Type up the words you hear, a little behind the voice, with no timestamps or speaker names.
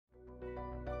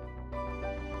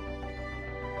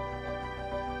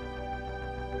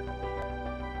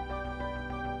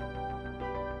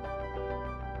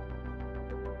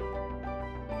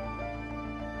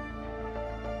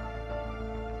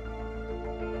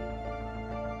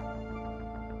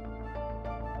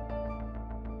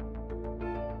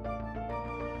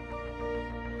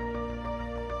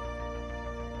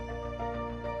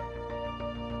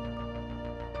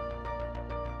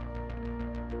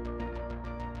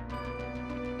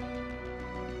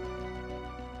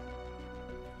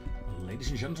Ladies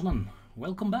and gentlemen,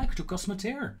 welcome back to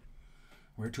Cosmoteer,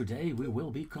 where today we will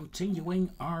be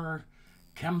continuing our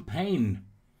campaign.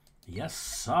 Yes,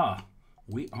 sir,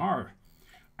 we are.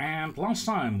 And last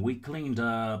time we cleaned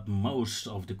up most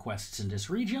of the quests in this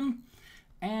region,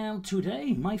 and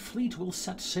today my fleet will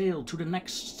set sail to the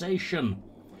next station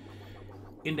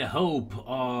in the hope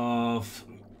of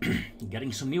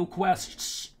getting some new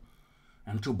quests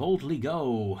and to boldly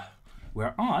go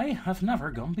where I have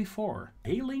never gone before,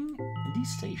 hailing the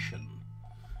station.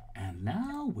 And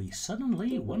now we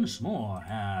suddenly once more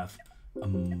have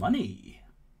money.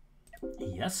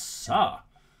 Yes, sir.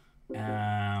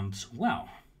 And, well,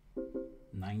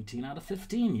 19 out of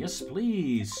 15, yes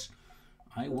please.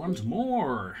 I want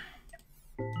more.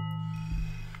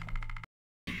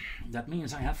 That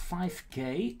means I have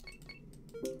 5k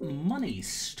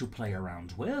monies to play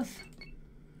around with.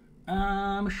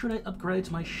 Should I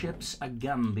upgrade my ships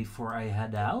again before I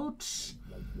head out?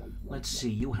 Let's see,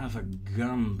 you have a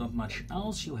gun, not much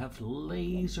else. You have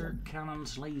laser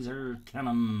cannons.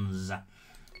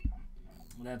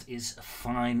 That is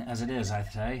fine as it is,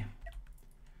 I'd say.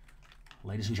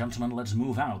 Ladies and gentlemen, let's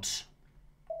move out.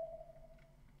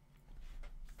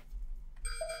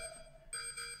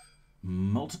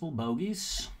 Multiple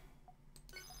bogies.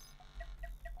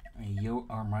 You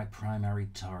are my primary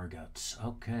target.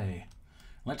 Okay.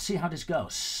 Let's see how this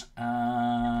goes.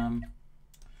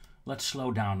 Let's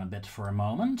slow down a bit for a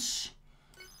moment.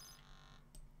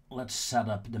 Let's set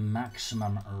up the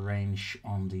maximum range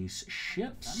on these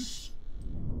ships.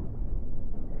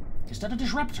 Is that a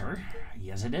disruptor?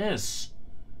 Yes, it is.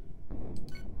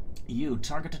 You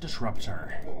target the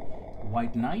disruptor.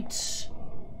 White Knight.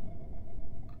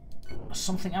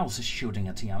 Something else is shooting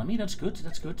at the enemy. That's good,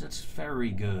 that's good, that's very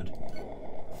good.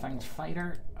 Fanged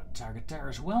Fighter, target there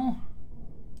as well.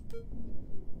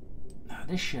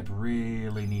 This ship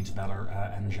really needs better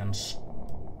engines.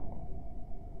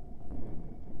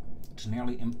 It's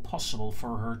nearly impossible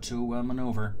for her to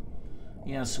maneuver.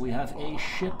 Yes, we have a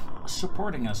ship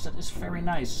supporting us. That is very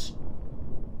nice.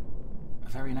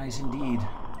 Very nice indeed.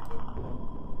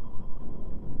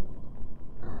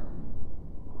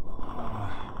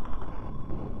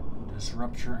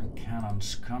 Disruptor and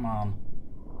cannons, come on.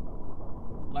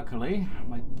 Luckily,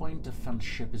 my point defense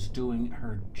ship is doing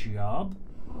her job.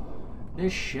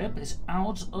 This ship is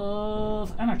out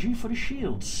of energy for the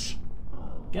shields.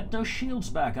 Get those shields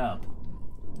back up.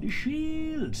 The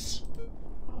shields!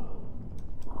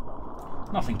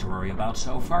 Nothing to worry about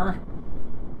so far.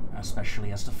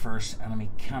 Especially as the first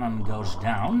enemy cannon goes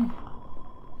down.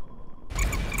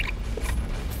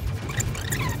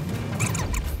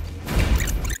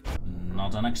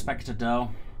 Not unexpected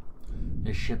though.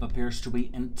 This ship appears to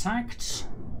be intact.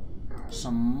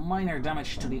 Some minor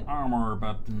damage to the armor,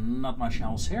 but not much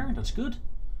else here. That's good.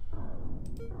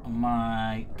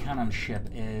 My cannon ship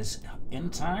is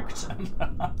intact, and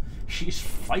she's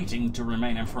fighting to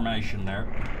remain in formation there.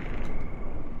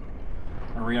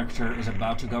 Her reactor is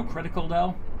about to go critical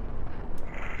though.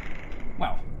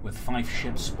 Well, with 5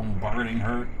 ships bombarding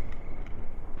her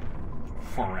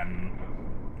for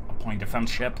a point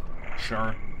defense ship.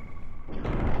 Sure.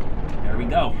 There we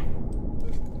go.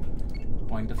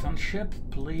 Point defense ship,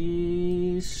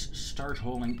 please start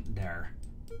holding there.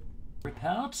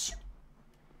 Repaired.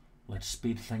 Let's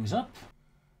speed things up.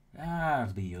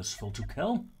 That'd be useful to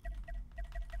kill.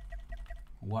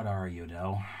 What are you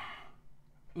though?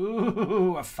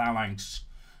 Ooh, a phalanx.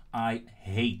 I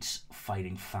hate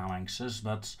fighting phalanxes,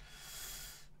 but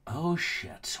oh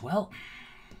shit. Well,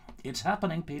 it's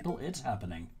happening, people. It's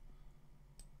happening.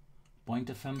 Point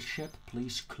defense ship,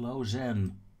 please close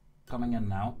in. Coming in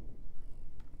now.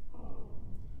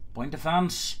 Point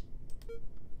defense.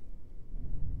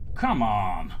 Come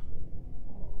on.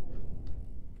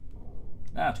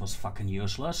 That was fucking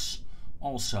useless.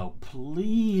 Also,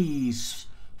 please,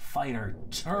 fighter,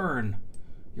 turn.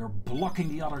 You're blocking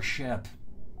the other ship.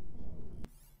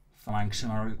 Phalanx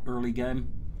in our early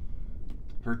game.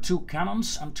 Her 2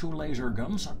 cannons and 2 laser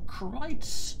guns are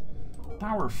quite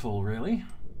powerful, really.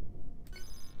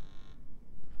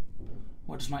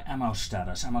 What is my ammo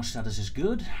status? Ammo status is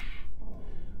good.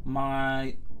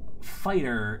 My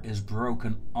fighter is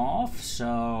broken off,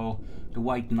 so the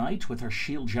White Knight with her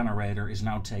shield generator is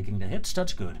now taking the hits.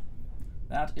 That's good.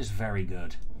 That is very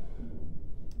good.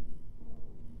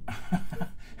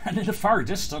 And in the far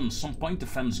distance, some point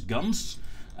defense guns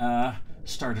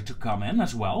started to come in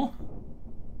as well.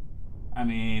 I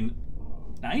mean,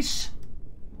 nice.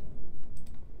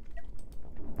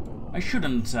 I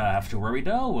shouldn't have to worry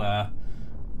though.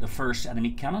 The first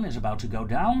enemy cannon is about to go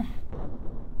down.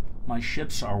 My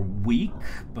ships are weak,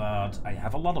 but I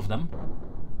have a lot of them.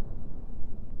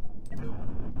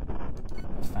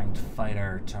 Fanged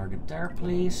Fighter, target there,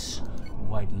 please.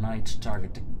 White Knight,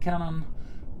 target the cannon.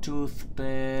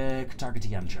 Toothpick, target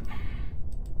the engine.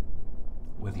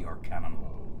 With your cannon.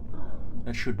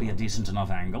 That should be a decent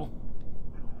enough angle.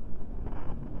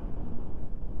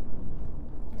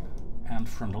 And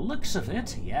from the looks of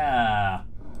it, yeah.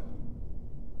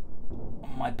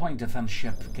 My point defense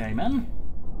ship came in.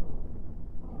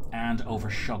 And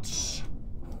overshot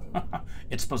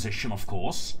its position, of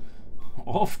course.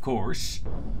 Of course.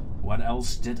 What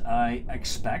else did I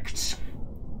expect?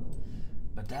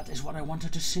 But that is what I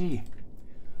wanted to see.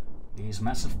 These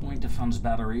massive point defense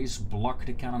batteries block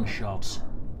the cannon shots.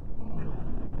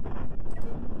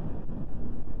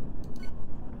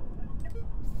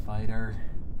 Fighter,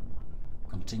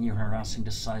 continue harassing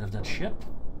the side of that ship.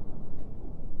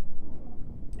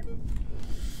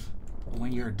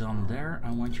 When you're done there,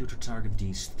 I want you to target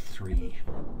these three.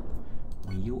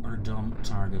 When you are done,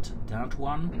 target that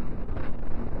one,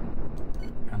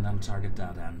 and then target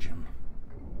that engine.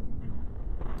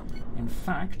 In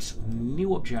fact,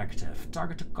 new objective.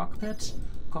 Target the cockpit,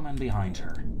 come in behind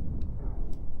her.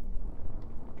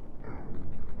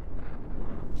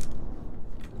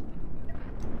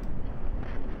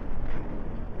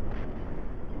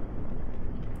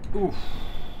 Oof.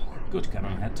 Good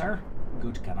cannon hit there.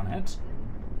 Good cannon hit.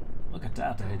 Look at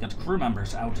that, they got crew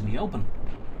members out in the open.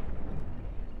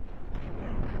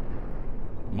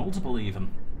 Multiple even.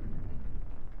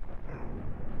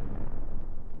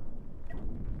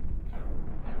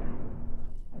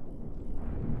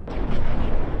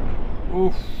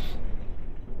 Oof.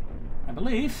 I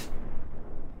believe.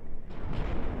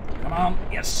 Come on,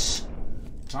 yes.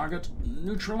 Target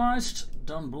neutralized.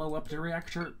 Don't blow up the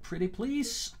reactor, pretty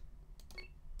please.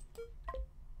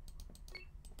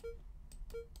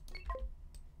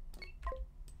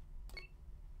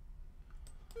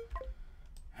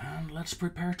 And let's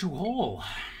prepare to haul.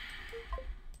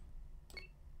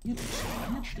 You took some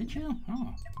damage, did you?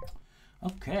 Oh.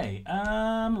 Okay,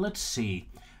 let's see.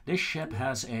 This ship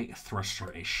has a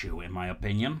thruster issue, in my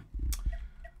opinion.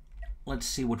 Let's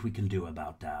see what we can do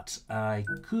about that. I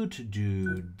could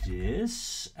do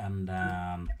this, and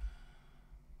then...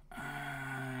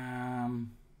 I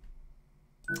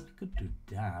could do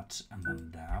that, and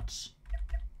then that.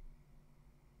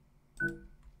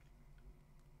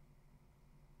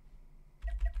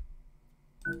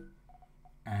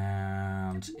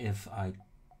 And if I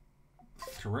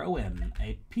throw in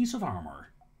a piece of armor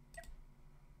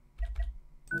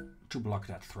to block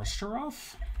that thruster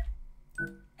off,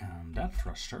 and that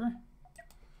thruster,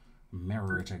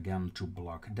 mirror it again to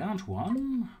block that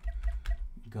one,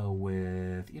 go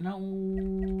with, you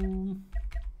know,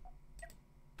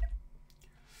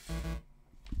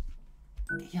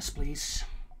 yes please.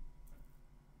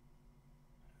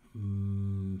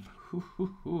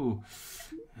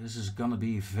 This is gonna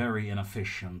be very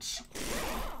inefficient,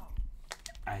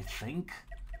 I think.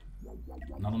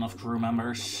 Not enough crew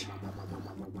members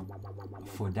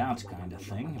for that kind of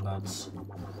thing, but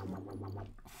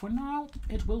for now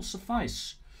it will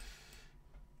suffice.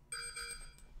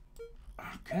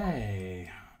 Okay,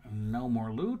 no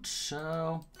more loot,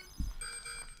 so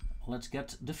let's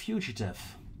get the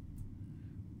fugitive.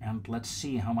 And let's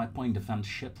see how my point defense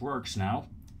ship works now.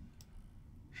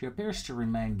 She appears to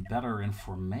remain better in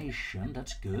formation,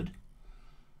 that's good.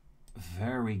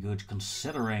 Very good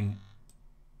considering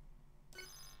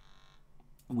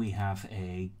we have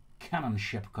a cannon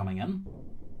ship coming in.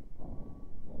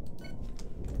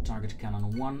 Target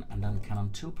cannon 1 and then cannon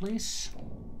 2, please.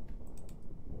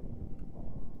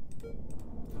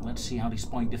 Let's see how these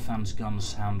point defense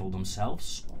guns handle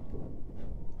themselves.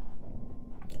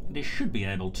 They should be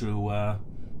able to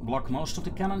block most of the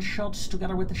cannon shots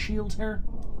together with the shield here.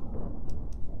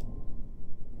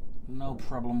 No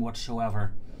problem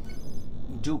whatsoever.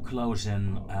 Do close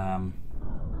in.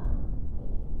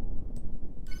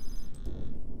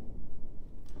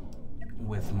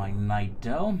 With my knight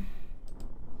though.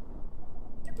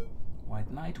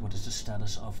 White Knight, what is the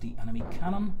status of the enemy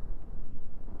cannon?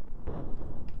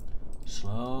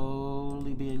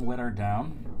 Slowly being weathered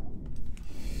down.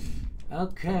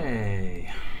 Okay.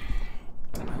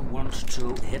 I want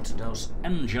to hit those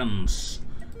engines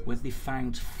with the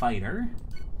Fanged Fighter.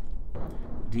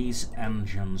 These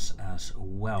engines as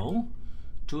well.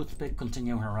 Toothpick,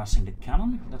 continue harassing the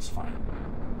cannon. That's fine.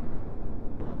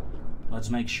 Let's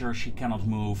make sure she cannot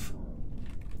move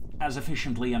as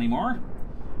efficiently anymore.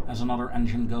 As another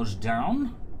engine goes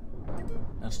down.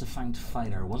 That's the Fanged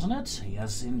Fighter, wasn't it?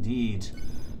 Yes, indeed.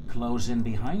 Close in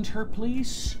behind her,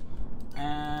 please.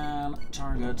 And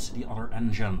target the other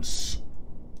engines.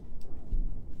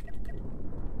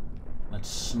 Let's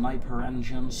snipe her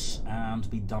engines and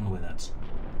be done with it.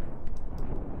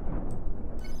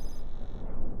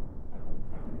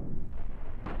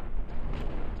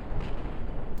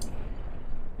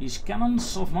 These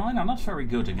cannons of mine are not very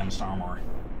good against armor.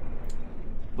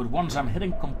 But once I'm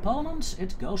hitting components,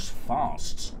 it goes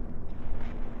fast.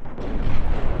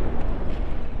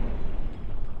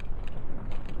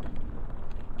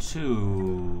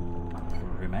 Two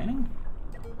remaining.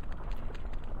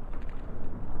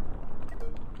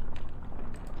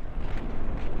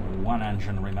 One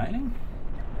engine remaining.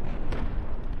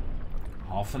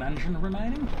 Half an engine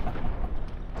remaining.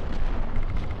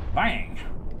 Bang!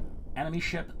 Enemy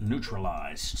ship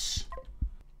neutralized.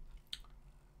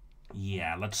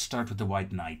 Yeah, let's start with the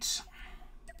White Knight.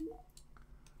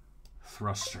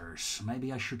 Thrusters.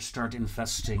 Maybe I should start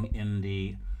investing in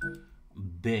the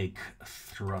big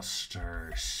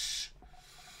thrusters.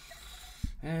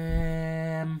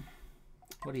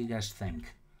 What do you guys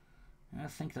think? I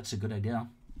think that's a good idea.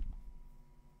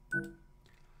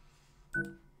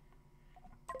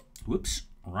 Whoops,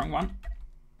 wrong one.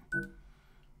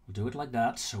 We'll do it like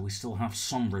that, so we still have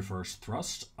some reverse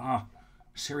thrust. Ah,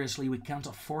 seriously, we can't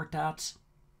afford that?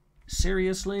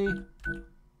 Seriously?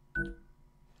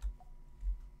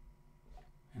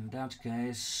 In that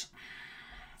case,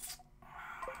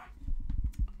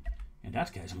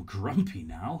 I'm grumpy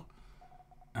now.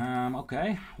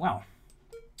 Okay, well.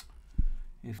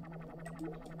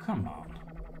 Come on.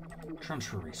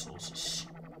 Transfer resources.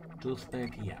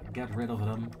 Toothpick, yeah, get rid of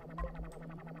them.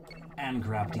 And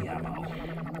grab the ammo.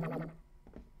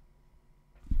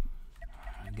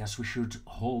 I guess we should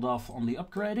hold off on the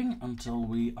upgrading until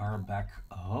we are back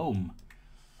home.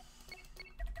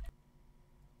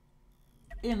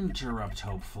 Interrupt,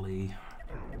 hopefully,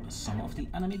 some of the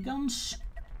enemy guns.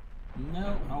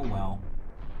 No, oh well.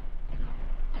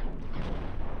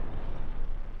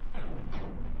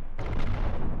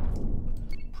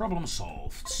 Problem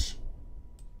solved.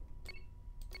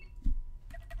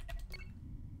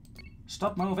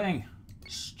 Stop moving!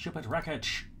 Stupid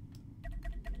wreckage!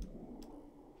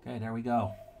 Okay, there we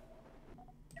go.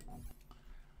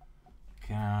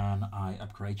 Can I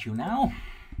upgrade you now?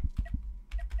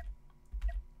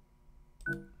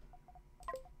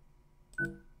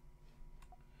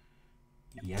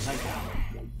 Yes, I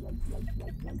can.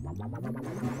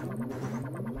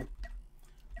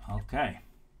 Okay.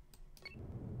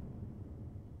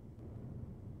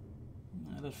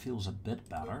 That feels a bit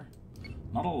better.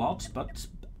 Not a lot, but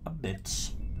a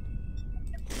bit.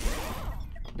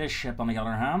 This ship, on the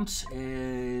other hand,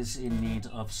 is in need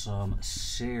of some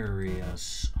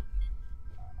serious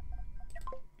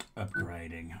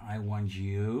upgrading. I want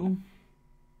you.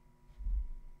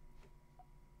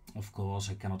 Of course,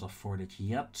 I cannot afford it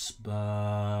yet,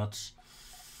 but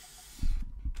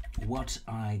what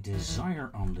I desire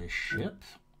on this ship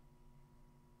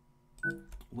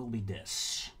will be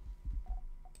this.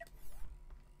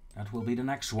 That will be the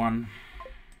next one.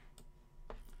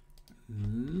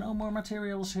 No more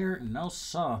materials here. No,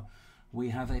 sir. We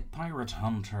have a pirate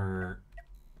hunter.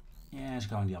 Yeah, it's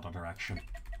going the other direction.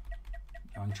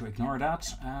 Going to ignore that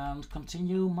and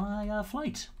continue my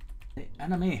flight. The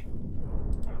enemy.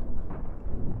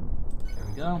 There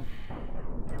we go.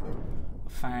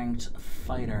 Fanged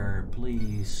fighter,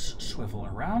 please swivel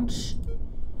around.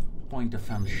 Point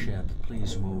defense ship,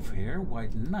 please move here.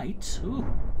 White Knight. Ooh.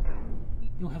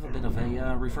 You have a bit of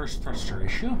a reverse thruster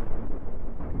issue.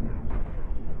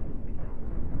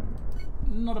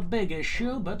 Not a big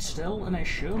issue, but still an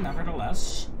issue,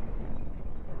 nevertheless.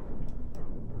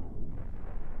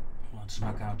 Let's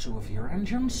knock out two of your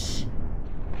engines.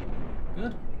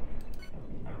 Good.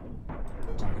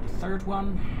 Target the third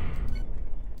one.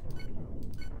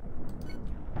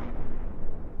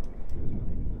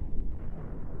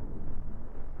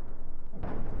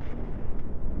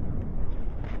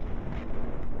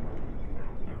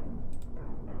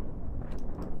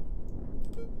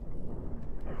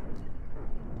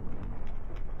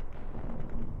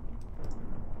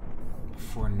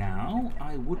 For now,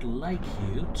 I would like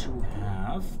you to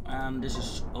have, and this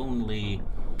is only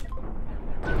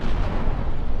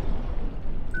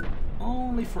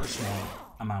for a small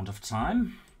amount of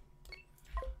time,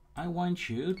 I want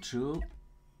you to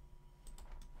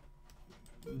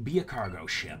be a cargo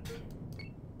ship.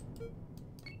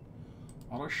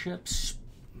 Other ships,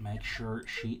 make sure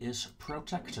she is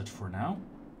protected for now.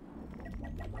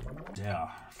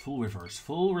 Yeah, full reverse,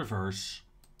 full reverse.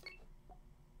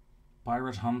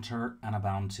 Pirate hunter and a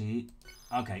bounty.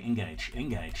 Okay, engage,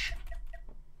 engage.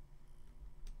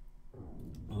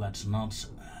 Let's not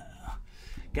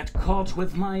get caught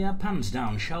with my pants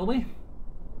down, shall we?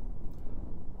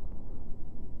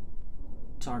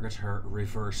 target her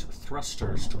reverse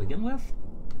thrusters to begin with.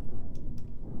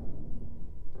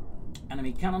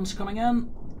 Enemy cannons coming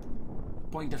in.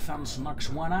 Point defense knocks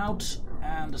one out,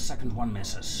 and the second one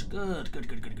misses. Good, good,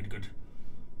 good, good, good, good.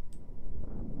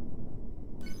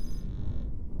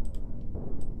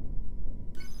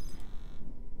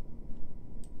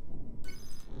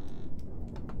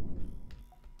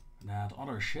 That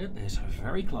other ship is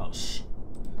very close.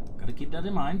 Gotta keep that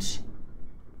in mind.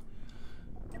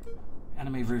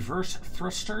 Enemy reverse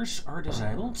thrusters are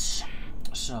disabled.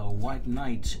 So, White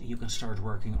Knight, you can start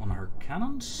working on her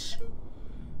cannons.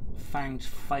 Fanged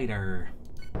Fighter,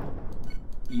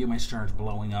 you may start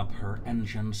blowing up her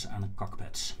engines and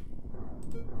cockpits.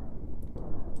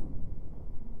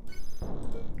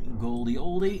 Goldie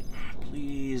Oldie,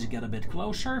 please get a bit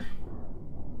closer.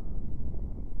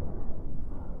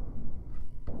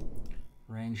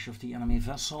 Range of the enemy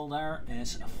vessel there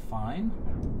is fine.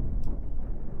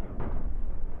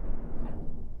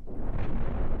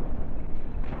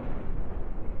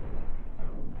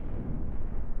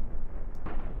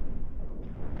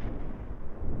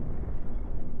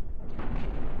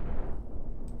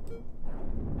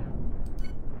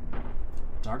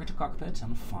 Target the cockpit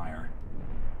and fire.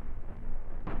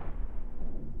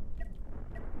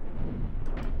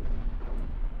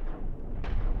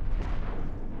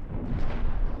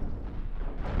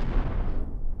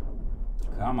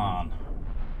 Come on.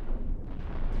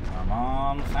 Come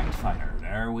on, Fanged Fighter.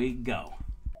 There we go.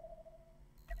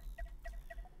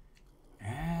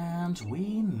 And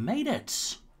we made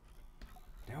it.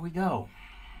 There we go.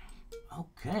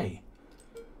 Okay.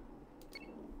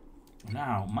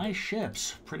 Now, my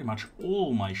ships, pretty much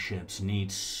all my ships,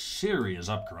 need serious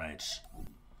upgrades.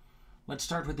 Let's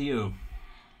start with you.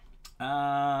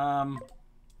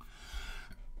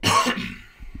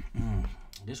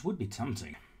 This would be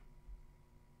tempting.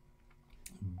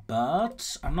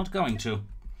 But I'm not going to.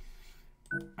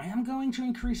 I am going to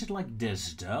increase it like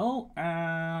this, though.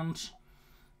 And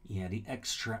yeah, the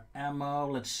extra ammo.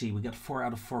 Let's see, we got 4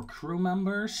 out of 4 crew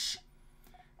members.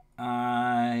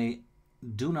 I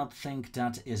do not think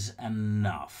that is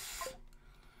enough.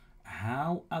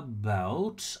 How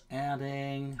about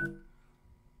adding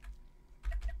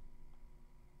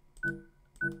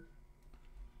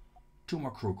 2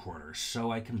 more crew quarters,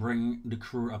 so I can bring the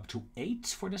crew up to 8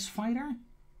 for this fighter?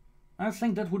 I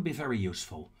think that would be very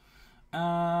useful.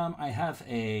 I have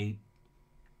a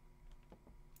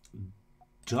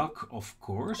dock, of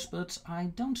course, but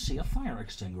I don't see a fire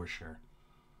extinguisher.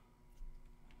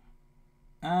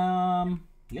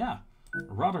 Yeah,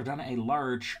 rather than a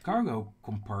large cargo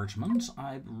compartment,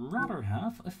 I'd rather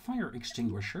have a fire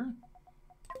extinguisher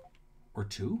or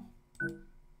 2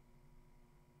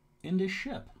 in this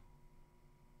ship.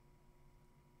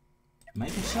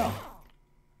 Maybe so.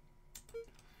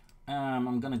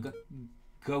 I'm gonna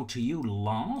go to you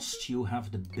last. You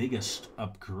have the biggest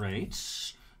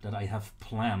upgrades that I have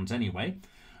planned anyway.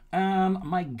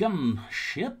 My gun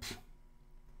ship.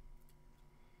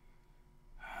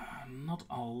 Not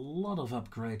a lot of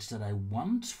upgrades that I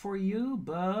want for you,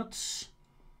 but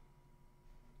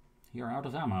you're out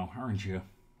of ammo, aren't you?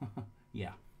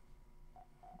 Yeah.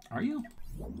 Are you?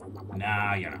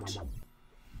 Nah, you're not.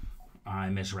 I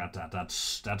misread that.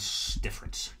 That's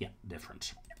different. Yeah,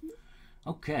 different.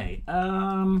 Okay,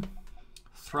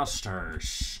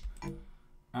 thrusters.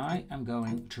 I am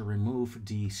going to remove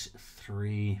these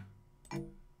 3,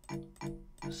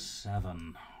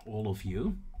 7, all of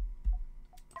you.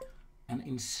 And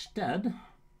instead,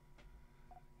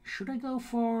 should I go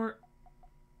for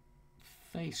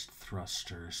phased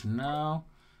thrusters? No,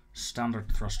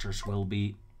 standard thrusters will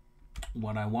be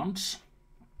what I want.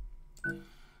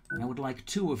 I would like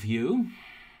 2 of you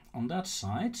on that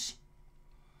side.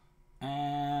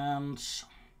 And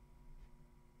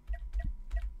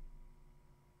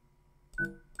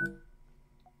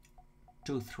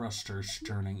 2 thrusters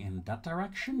turning in that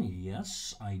direction.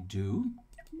 Yes, I do.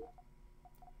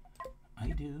 I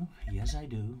do. Yes, I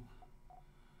do.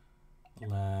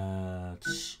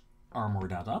 Let's armor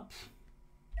that up.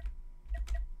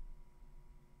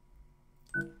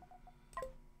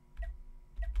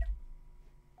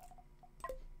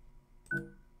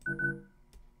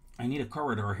 I need a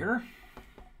corridor here.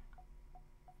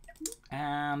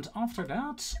 And after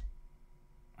that,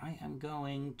 I am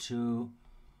going to...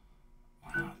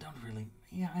 Well, don't really...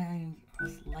 Yeah, I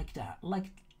like that.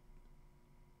 Like...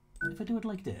 If I do it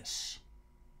like this...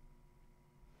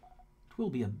 It will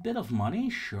be a bit of money,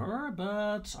 sure,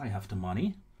 but I have the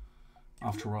money.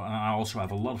 After all, I also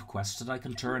have a lot of quests that I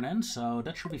can turn in, so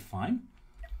that should be fine.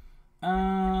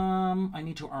 I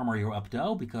need to armor you up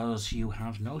though, because you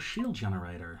have no shield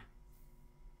generator.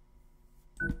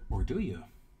 Or do you?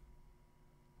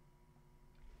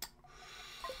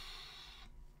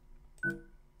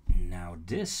 Now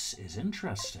this is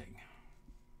interesting.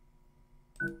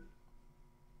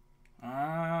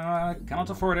 Cannot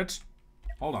afford it.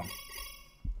 Hold on.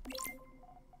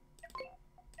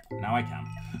 Now I can.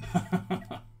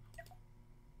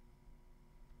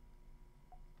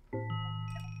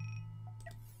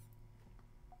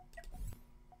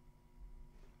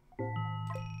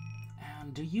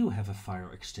 And do you have a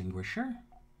fire extinguisher?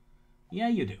 Yeah,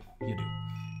 you do. You do.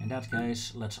 In that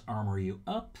case, let's armor you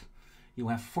up. You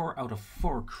have 4 out of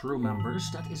 4 crew members.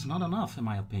 That is not enough, in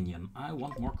my opinion. I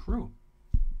want more crew.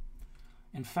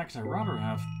 In fact, I'd rather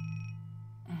have...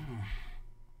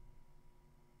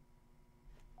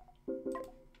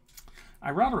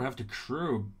 I'd rather have the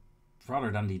crew rather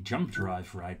than the jump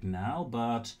drive right now,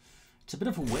 but it's a bit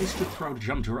of a waste to throw the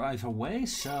jump drive away,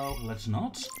 so let's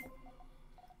not.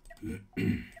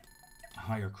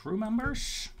 Hire crew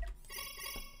members.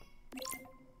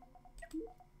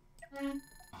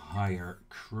 Hire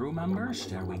crew members,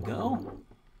 there we go.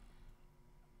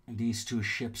 And these 2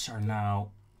 ships are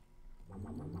now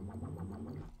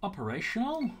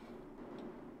operational.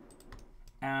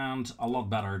 And a lot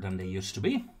better than they used to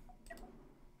be.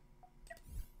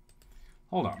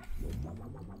 Hold on.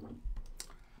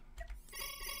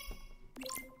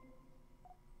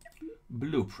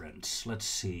 Blueprints, let's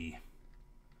see.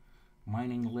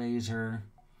 Mining laser.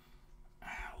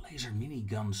 Laser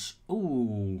miniguns.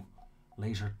 Ooh.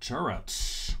 Laser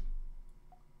turrets.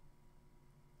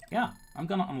 Yeah, I'm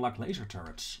gonna unlock laser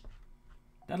turrets.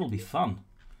 That'll be fun.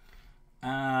 Do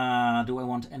I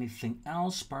want anything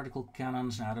else? Particle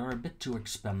cannons. Now, they're a bit too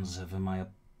expensive in my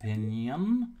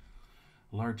opinion.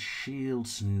 Large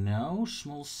shields, no.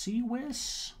 Small sea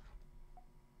whiz.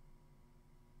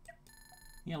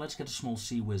 Yeah, let's get a small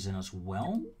sea whiz in as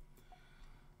well.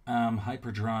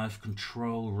 Hyperdrive,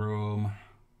 control room.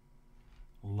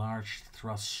 Large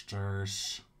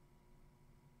thrusters.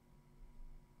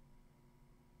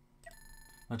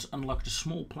 Let's unlock the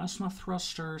small plasma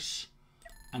thrusters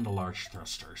and the large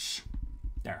thrusters.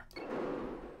 There.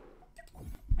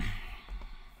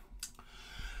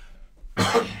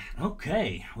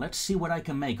 Okay, let's see what I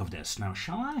can make of this. Now,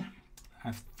 shall I? I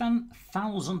have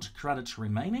 10,000 credits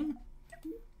remaining.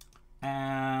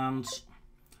 And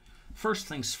first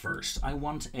things first, I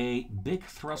want a big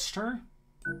thruster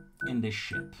in this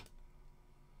ship.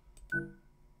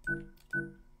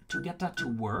 To get that to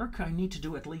work, I need to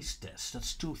do at least this.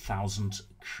 That's 2,000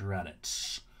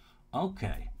 credits.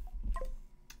 Okay.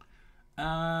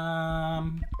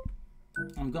 I'm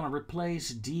gonna replace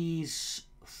these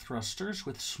thrusters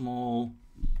with small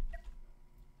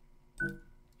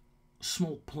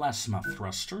plasma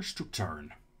thrusters to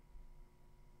turn.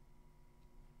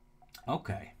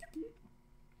 Okay.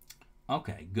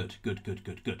 Okay, good.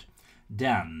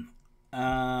 Then,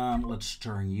 let's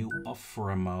turn you off for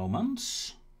a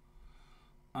moment.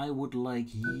 I would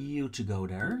like you to go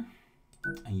there,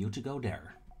 and you to go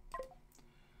there.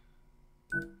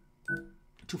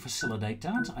 To facilitate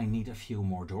that, I need a few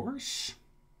more doors.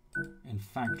 In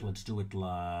fact, let's do it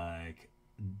like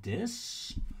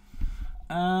this.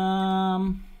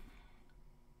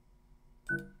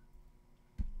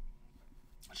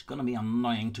 It's gonna be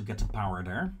annoying to get the power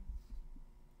there.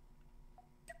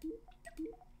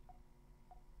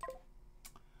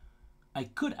 I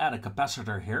could add a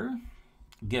capacitor here.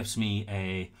 Gives me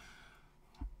a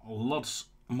lot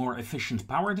more efficient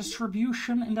power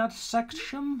distribution in that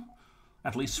section,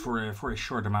 at least for a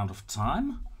short amount of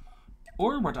time.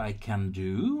 Or what I can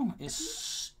do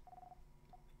is,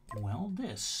 well,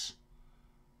 this.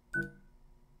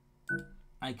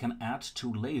 I can add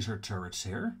 2 laser turrets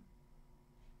here.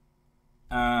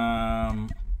 The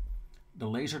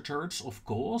laser turrets, of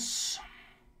course,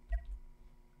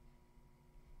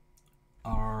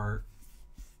 are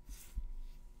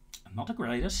not the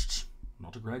greatest.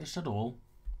 Not the greatest at all.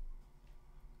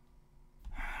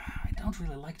 I don't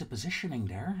really like the positioning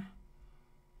there.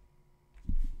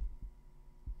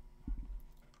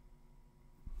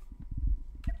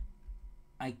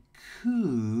 I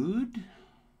could...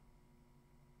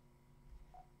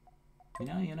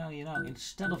 You know,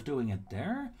 instead of doing it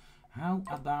there, how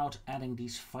about adding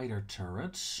these fighter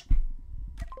turrets?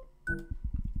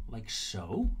 Like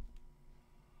so.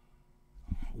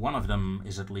 One of them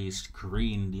is at least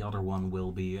green, the other one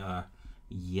will be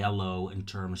yellow in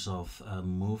terms of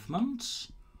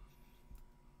movement.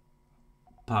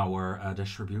 Power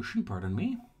distribution, pardon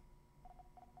me.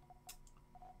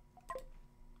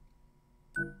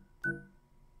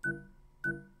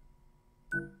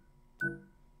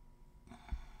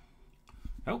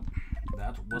 Oh,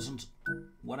 that wasn't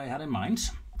what I had in mind.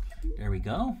 There we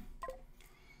go.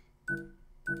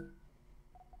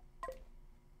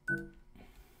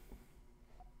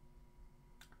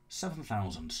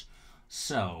 $7,000.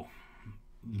 So,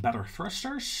 better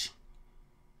thrusters.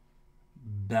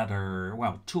 Better,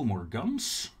 well, 2 more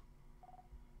guns.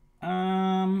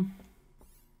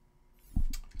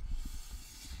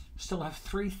 Still have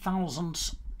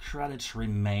 3,000 credits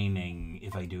remaining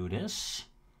if I do this.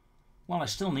 Well, I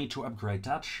still need to upgrade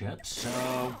that shit,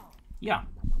 so yeah.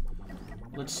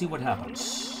 Let's see what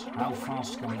happens. How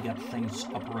fast can we get things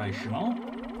operational?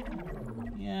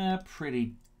 Yeah,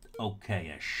 pretty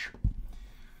okay-ish.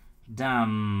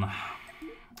 Then,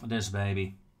 this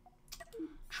baby.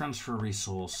 Transfer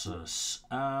resources.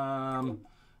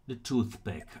 The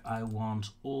toothpick. I want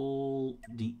all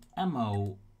the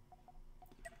ammo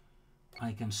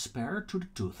I can spare to the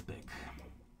toothpick.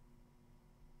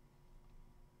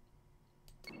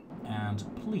 And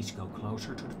please go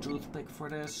closer to the toothpick for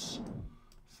this.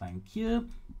 Thank you.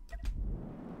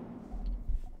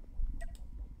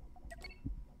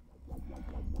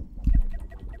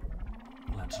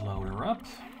 Let's load her up.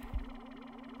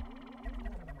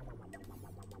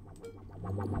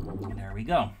 There we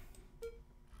go.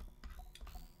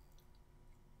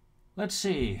 Let's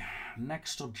see.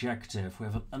 Next objective. We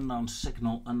have an unknown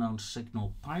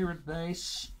signal pirate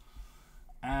base.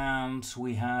 And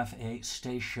we have a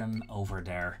station over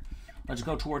there. Let's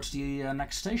go towards the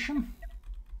next station.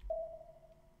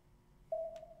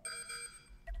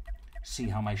 See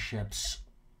how my ships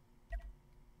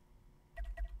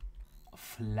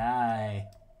fly.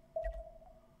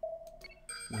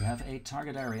 We have a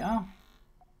target area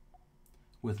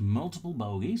with multiple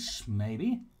bogies,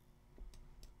 maybe.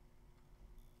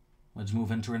 Let's move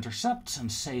into intercept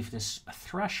and save this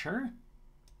Thresher.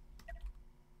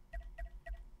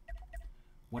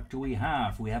 What do we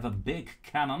have? We have a big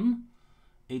cannon,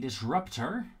 a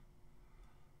disruptor.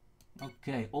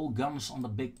 Okay, all guns on the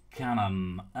big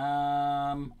cannon.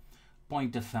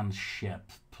 Point defense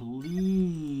ship.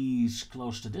 Please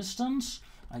close the distance.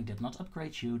 I did not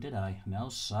upgrade you, did I? No,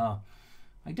 sir.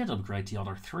 I did upgrade the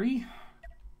other 3.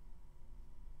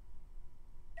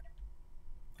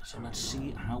 So let's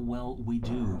see how well we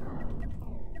do.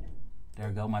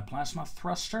 There go my plasma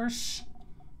thrusters.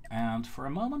 And for a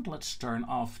moment, let's turn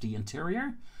off the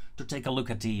interior to take a look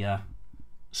at the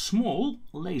small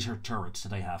laser turrets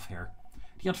that I have here.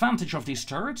 The advantage of these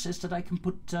turrets is that I can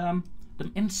put them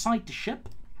inside the ship.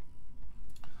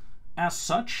 As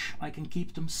such, I can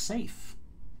keep them safe.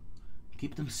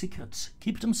 Keep them secret.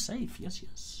 Keep them safe. Yes,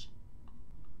 yes.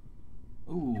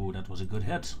 Ooh, that was a good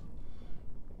hit.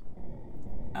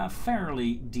 A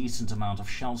fairly decent amount of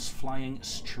shells flying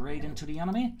straight into the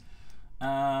enemy.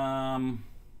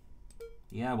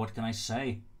 Yeah, what can I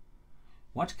say?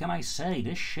 What can I say?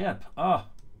 This ship, oh,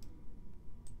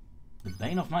 the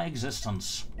bane of my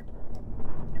existence.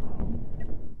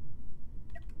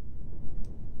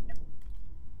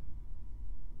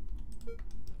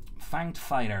 Fanged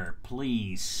fighter,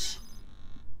 please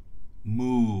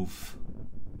move.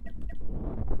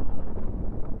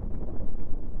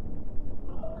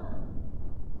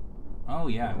 Oh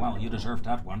yeah, well, you deserved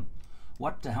that one.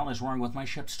 What the hell is wrong with my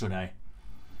ships today?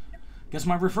 Guess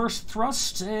my reverse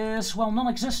thrust is, well,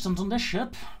 non-existent on this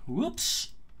ship.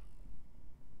 Whoops.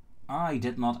 I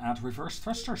did not add reverse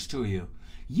thrusters to you.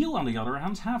 You, on the other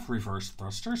hand, have reverse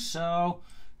thrusters, so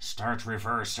start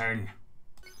reversing.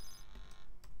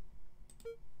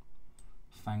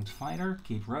 Fanged fighter,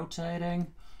 keep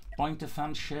rotating. Point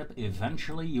defense ship,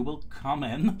 eventually you will come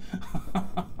in.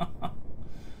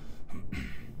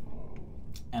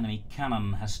 Enemy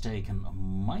cannon has taken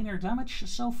minor damage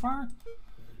so far.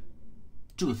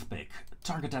 Toothpick,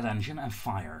 target that engine and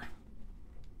fire.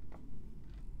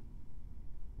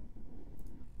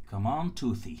 Come on,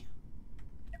 Toothy.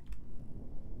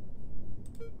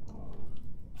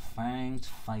 Fanged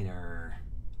fighter.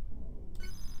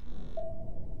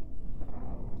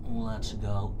 Let's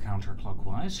go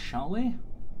counterclockwise, shall we?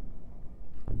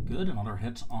 Good, another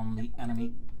hit on the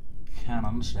enemy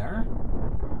cannons there.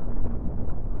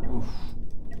 Oof.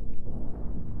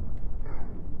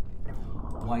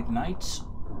 White Knight,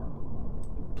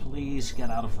 please get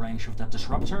out of range of that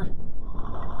disruptor.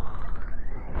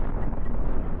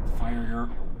 Fire your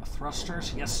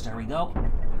thrusters. Yes, there we go.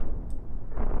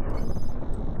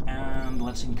 And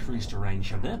let's increase the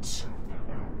range a bit.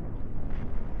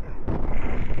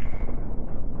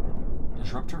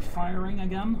 Disruptor firing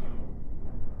again.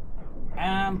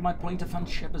 And my point defense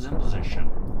ship is in position.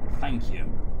 Thank you.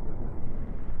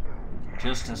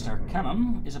 Just as their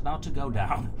cannon is about to go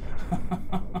down.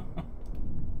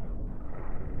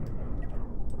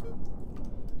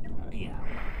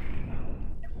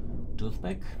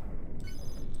 toothpick.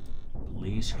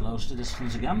 Please close the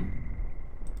distance again.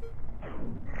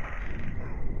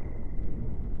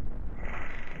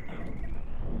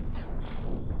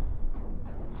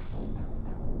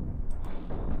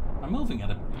 I'm moving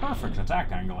at a perfect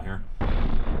attack angle here.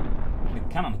 The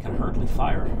cannon can hardly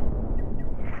fire.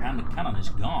 And the cannon is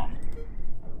gone.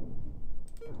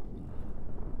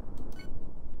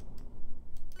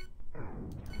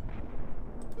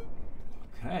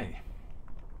 Okay.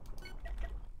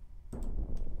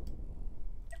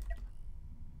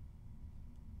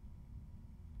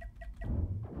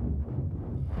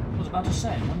 I was about to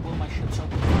say, when will my ships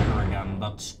open fire again,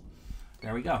 but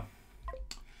there we go.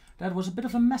 That was a bit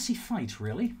of a messy fight,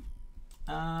 really.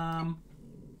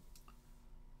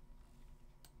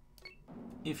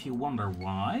 If you wonder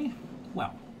why,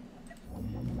 well,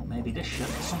 maybe this ship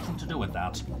has something to do with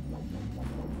that.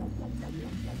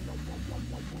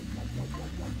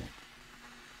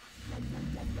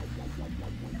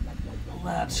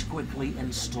 Let's quickly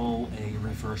install a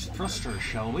reverse thruster,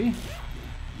 shall we?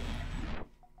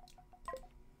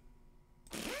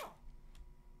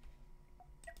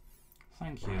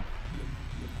 Thank you.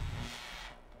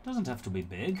 Doesn't have to be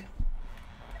big.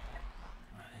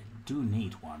 I do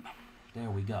need one.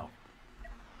 There we go.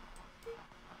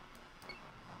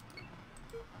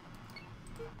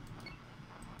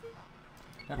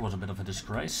 That was a bit of a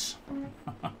disgrace.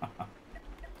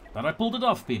 But I pulled it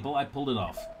off, people. I pulled it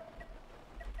off.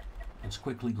 Let's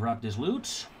quickly grab this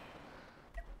loot.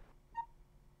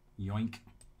 Yoink.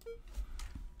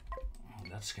 Oh,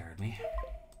 that scared me.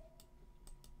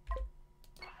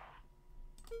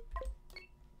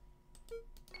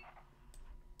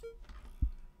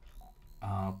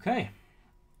 Okay.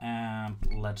 And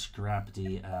let's grab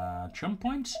the jump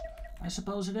point. I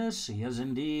suppose it is. Yes,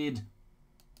 indeed.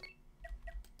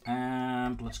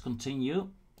 And let's continue.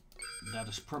 That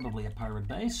is probably a pirate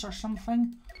base or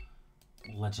something.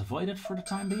 Let's avoid it for the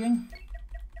time being.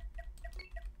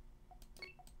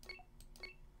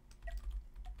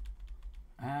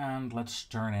 And let's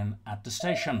turn in at the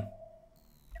station.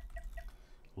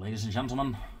 Ladies and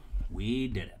gentlemen, we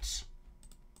did it.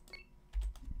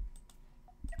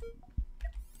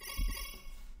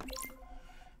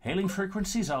 Hailing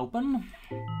frequencies open.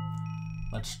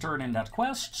 Let's turn in that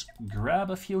quest,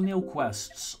 grab a few new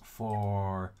quests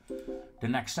for the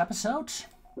next episode.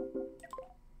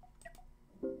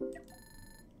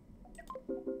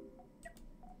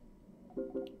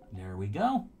 There we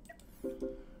go.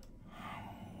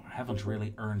 Haven't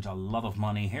really earned a lot of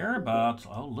money here, but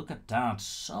oh, look at that.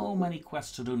 So many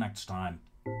quests to do next time.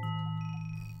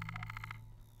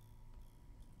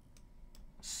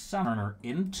 Turner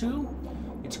into.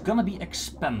 It's gonna be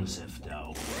expensive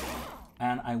though.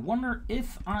 And I wonder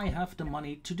if I have the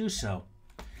money to do so.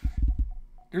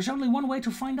 There's only one way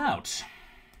to find out.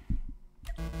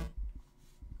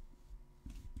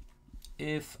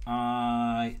 If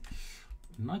I...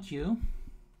 Not you.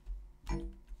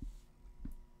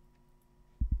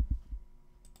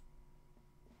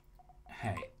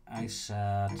 Hey, I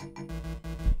said...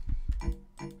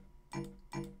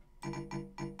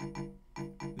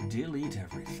 Delete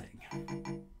everything.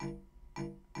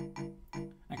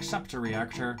 Except a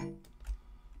reactor.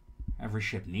 Every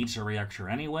ship needs a reactor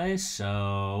anyway,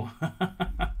 so...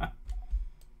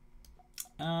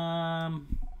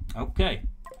 okay.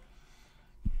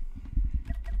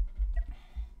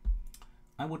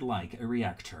 I would like a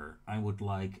reactor. I would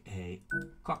like a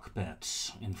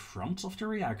cockpit in front of the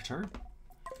reactor.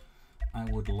 I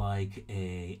would like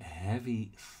a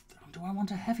heavy... Do I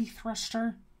want a heavy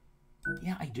thruster?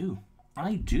 Yeah, I do.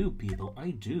 I do, people.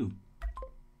 I do.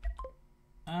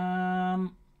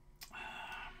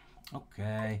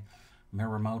 Okay.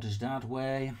 Mirror mode is that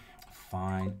way.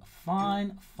 Fine,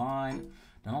 fine, fine.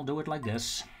 Then I'll do it like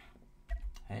this.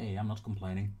 Hey, I'm not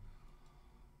complaining.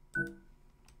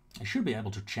 I should be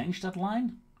able to change that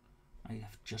line. I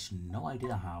have just no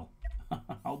idea how.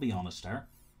 I'll be honest there.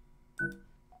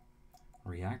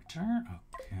 Reactor.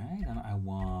 Okay, then I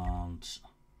want...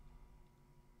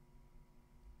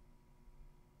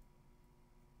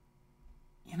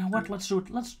 You know what? Let's do it.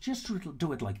 Let's just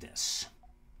do it like this.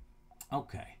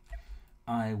 Okay.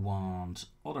 I want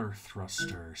other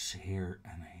thrusters here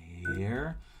and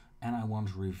here. And I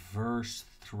want reverse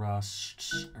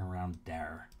thrusts around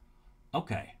there.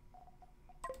 Okay.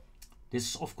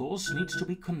 This, of course, needs to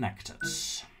be connected.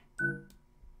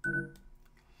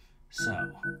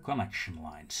 So, connection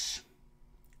lines.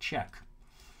 Check.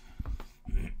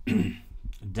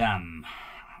 Then,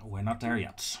 we're not there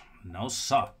yet. No,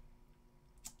 sir.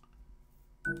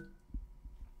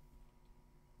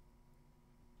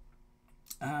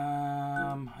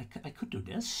 I could do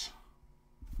this.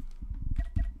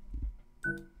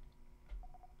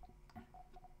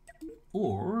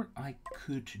 Or I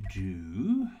could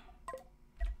do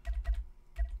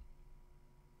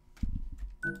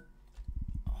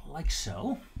like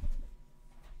so.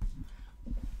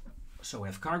 So we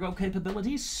have cargo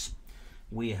capabilities.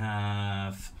 We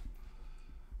have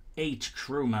 8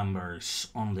 crew members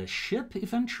on this ship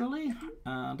eventually.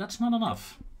 That's not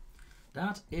enough.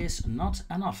 That is not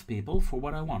enough, people, for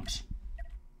what I want.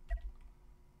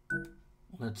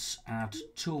 Let's add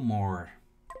 2 more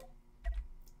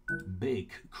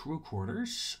big crew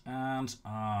quarters and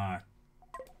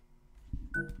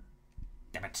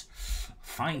damn it.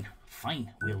 Fine,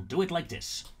 we'll do it like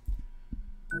this.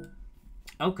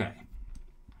 Okay.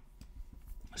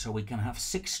 So we can have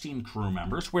 16 crew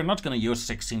members. We're not going to use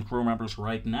 16 crew members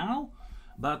right now,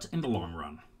 but in the long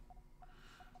run.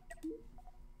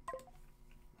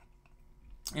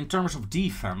 In terms of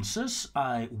defenses,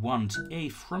 I want a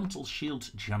frontal shield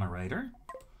generator.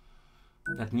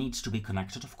 That needs to be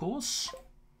connected, of course.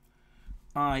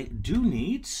 I do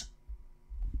need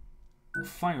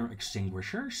fire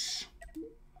extinguishers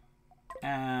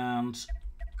and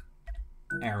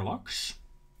airlocks,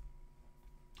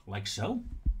 like so.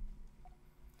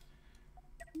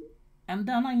 And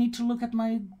then I need to look at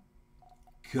my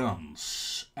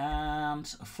guns. And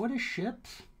for the ship,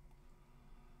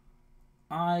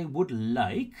 I would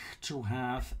like to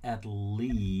have at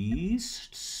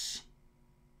least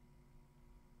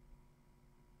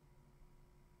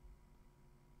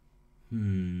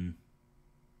 2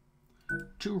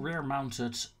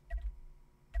 rear-mounted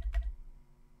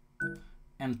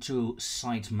and 2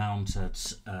 side-mounted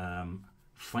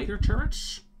fighter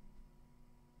turrets.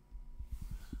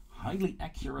 Highly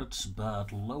accurate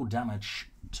but low damage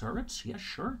turrets. Yeah,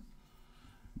 sure.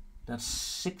 That's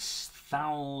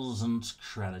 6,000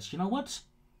 credits. You know what?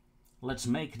 Let's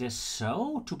make this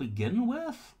so to begin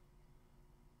with.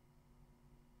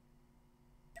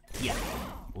 Yeah,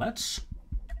 let's.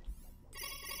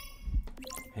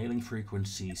 Hailing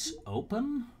frequencies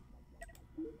open.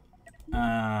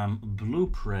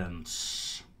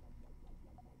 Blueprints.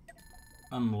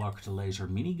 Unlock the laser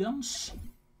miniguns.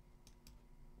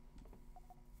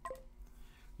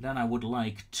 Then I would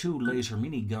like 2 laser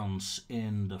miniguns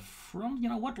in the front. You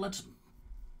know what?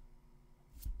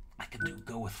 I can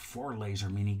go with 4 laser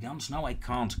miniguns. No, I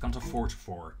can't. Can't afford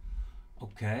 4.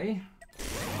 Okay.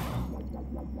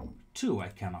 2 I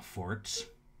can afford.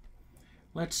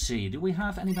 Let's see. Do we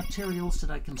have any materials that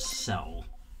I can sell?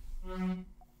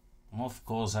 Of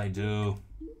course I do.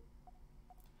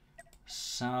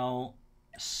 Sell.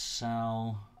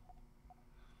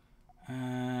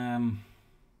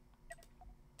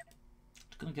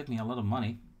 It's gonna give me a lot of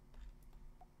money.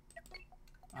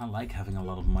 I like having a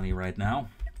lot of money right now.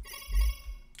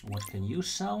 What can you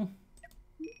sell?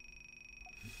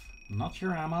 Not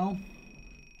your ammo.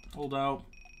 Although,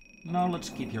 no, let's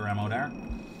keep your ammo there.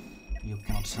 You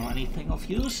cannot sell anything of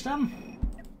use then.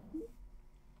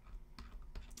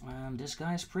 And this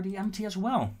guy's pretty empty as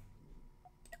well.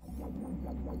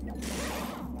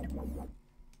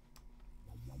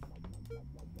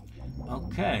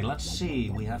 Okay, let's see.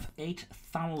 We have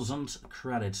 8,000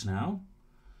 credits now.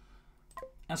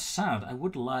 As said, I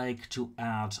would like to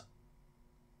add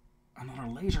another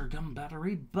laser gun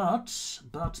battery, but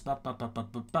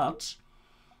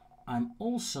I'm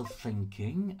also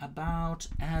thinking about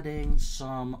adding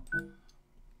some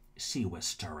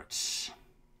CWIS turrets.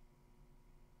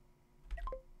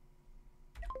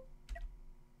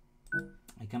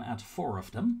 I can add 4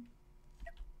 of them.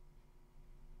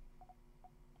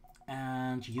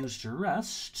 And use the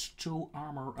rest to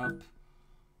armor up,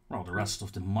 well, the rest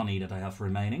of the money that I have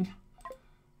remaining,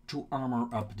 to armor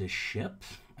up the ship,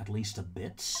 at least a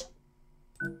bit.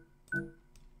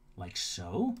 Like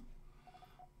so.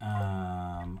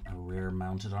 A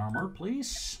rear-mounted armor,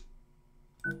 please.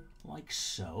 Like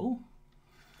so.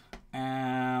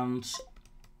 And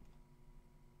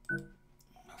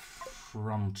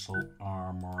frontal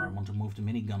armor. I want to move the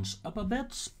miniguns up a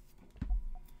bit.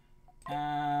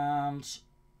 And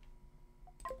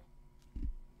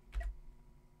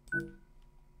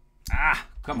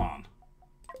come on.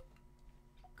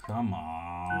 Come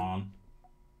on.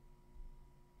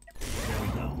 There we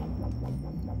go.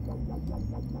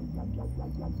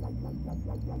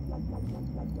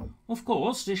 Of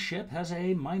course, this ship has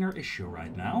a minor issue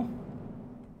right now.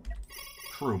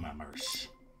 Crew members.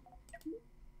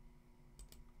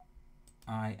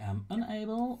 I am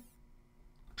unable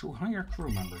to hire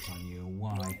crew members on you.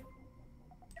 Why?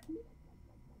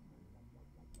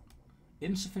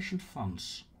 Insufficient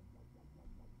funds.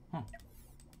 Huh.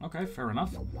 Okay, fair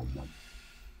enough.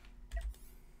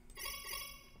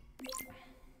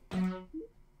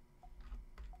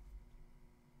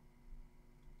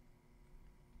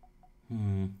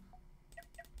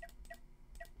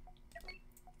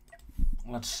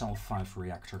 Let's sell 5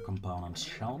 reactor components,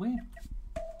 shall we?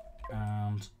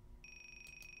 And...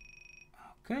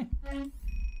 okay.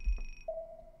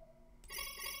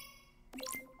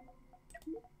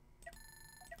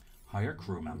 Hire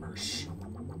crew members.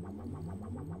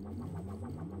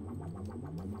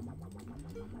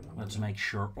 Let's make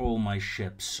sure all my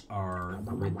ships are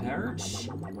repaired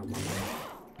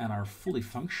and are fully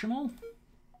functional.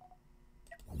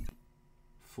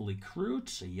 Fully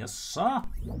crewed, yes sir.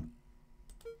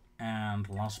 And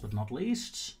last but not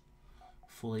least,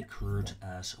 fully crewed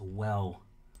as well.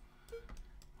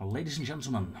 Ladies and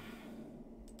gentlemen,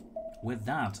 with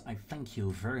that, I thank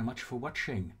you very much for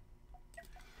watching.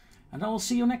 And I will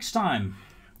see you next time,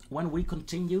 when we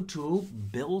continue to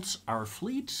build our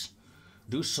fleet,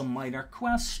 do some minor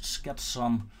quests, get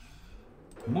some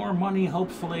more money,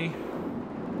 hopefully.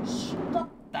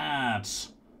 Stop that!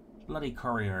 Bloody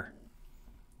courier.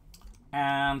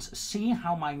 And see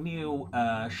how my new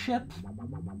ship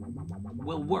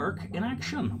will work in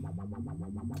action.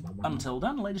 Until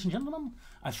then, ladies and gentlemen,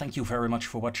 I thank you very much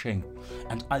for watching,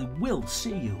 and I will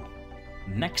see you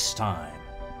next time.